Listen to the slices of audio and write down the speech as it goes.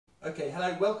Okay,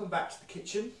 hello, welcome back to the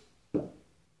kitchen.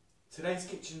 Today's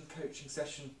kitchen coaching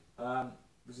session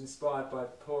was inspired by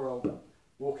poor old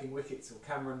Walking Wickets, or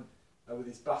Cameron with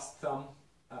his bust thumb.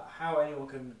 How anyone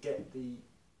can get the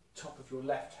top of your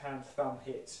left hand thumb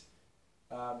hit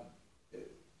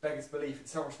beggars belief in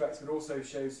some respects, but also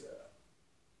shows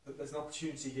that there's an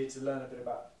opportunity here to learn a bit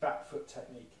about back foot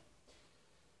technique.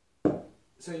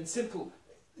 So in simple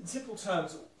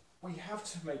terms, we have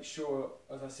to make sure,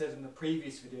 as I said in the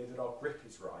previous video, that our grip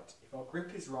is right. If our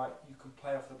grip is right, you can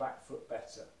play off the back foot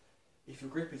better. If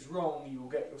your grip is wrong, you will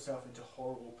get yourself into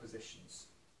horrible positions.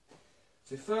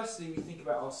 So firstly, we think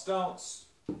about our stance,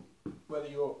 whether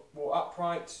you're more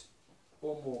upright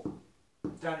or more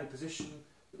down in position,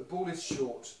 but the ball is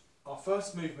short. Our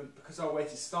first movement, because our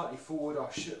weight is slightly forward, our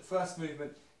first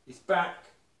movement is back.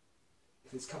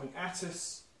 If it's coming at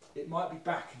us, it might be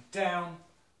back and down,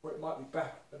 or it might be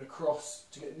back and across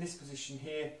to get in this position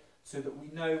here, so that we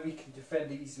know we can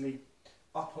defend easily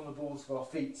up on the balls of our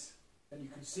feet. And you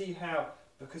can see how,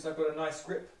 because I've got a nice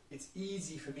grip, it's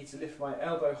easy for me to lift my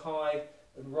elbow high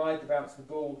and ride the bounce of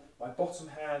the ball. My bottom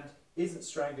hand isn't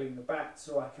strangling the bat,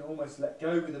 so I can almost let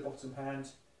go with the bottom hand,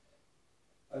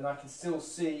 and I can still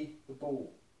see the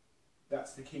ball.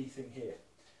 That's the key thing here.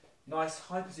 Nice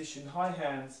high position, high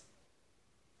hands,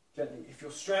 gently. If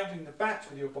you're strangling the bat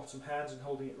with your bottom hand and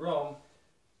holding it wrong,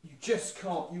 you just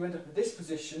can't. You end up in this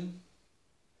position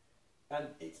and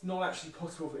it's not actually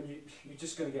possible, and you're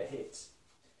just going to get hit.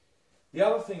 The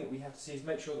other thing that we have to see is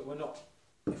make sure that we're not,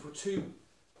 if we're too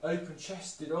open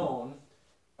chested on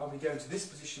and we go into this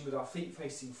position with our feet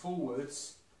facing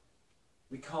forwards,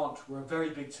 we can't. We're a very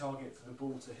big target for the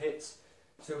ball to hit.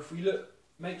 So if we look,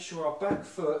 make sure our back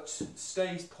foot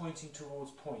stays pointing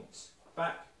towards point.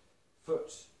 Back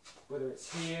foot, whether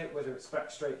it's here, whether it's back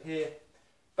straight here,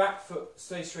 back foot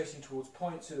stays straight towards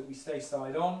point so that we stay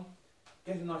side on.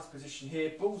 Get a nice position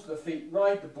here, balls to the feet,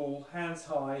 ride the ball, hands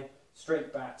high,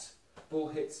 straight bat, ball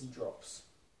hits and drops.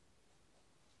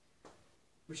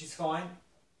 Which is fine.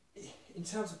 In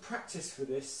terms of practice for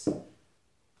this,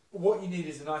 what you need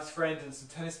is a nice friend and some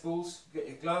tennis balls. Get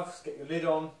your gloves, get your lid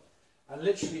on, and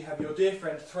literally have your dear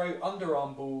friend throw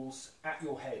underarm balls at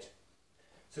your head,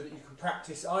 so that you can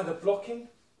practice either blocking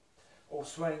or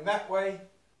swaying that way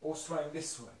or swaying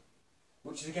this way.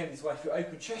 Which is, again, is why if you're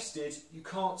open chested, you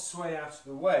can't sway out of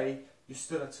the way, you're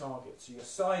still a target. So you're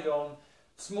side on,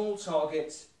 small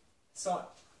target, side,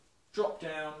 drop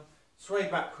down, sway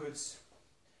backwards,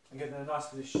 and get in a nice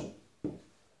position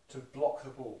to block the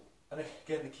ball. And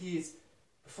again, the key is,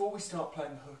 before we start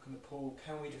playing the hook and the pull,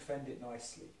 can we defend it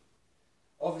nicely?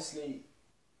 Obviously,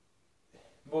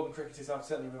 modern cricketers,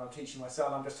 certainly when I'm teaching my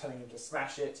son, I'm just telling him to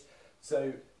smash it,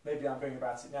 so maybe I'm going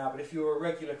about it now. But if you're a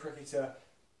regular cricketer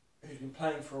who's been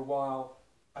playing for a while,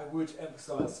 I would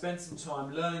emphasise, spend some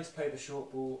time learning to play the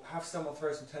short ball, have someone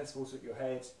throw some tennis balls at your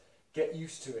head, get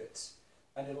used to it,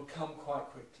 and it'll come quite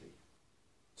quickly.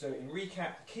 So in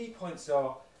recap, the key points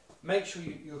are, make sure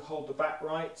you hold the bat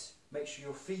right, make sure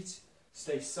your feet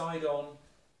stay side on,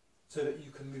 so that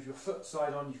you can move your foot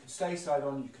side on, you can stay side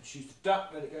on, you can choose to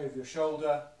duck, let it go over your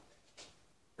shoulder,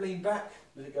 lean back,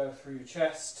 let it go through your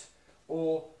chest,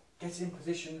 or get in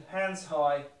position, hands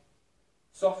high,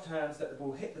 soft hands, let the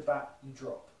ball hit the bat and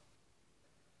drop.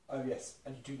 Oh yes,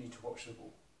 and you do need to watch the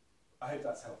ball. I hope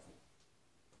that's helpful.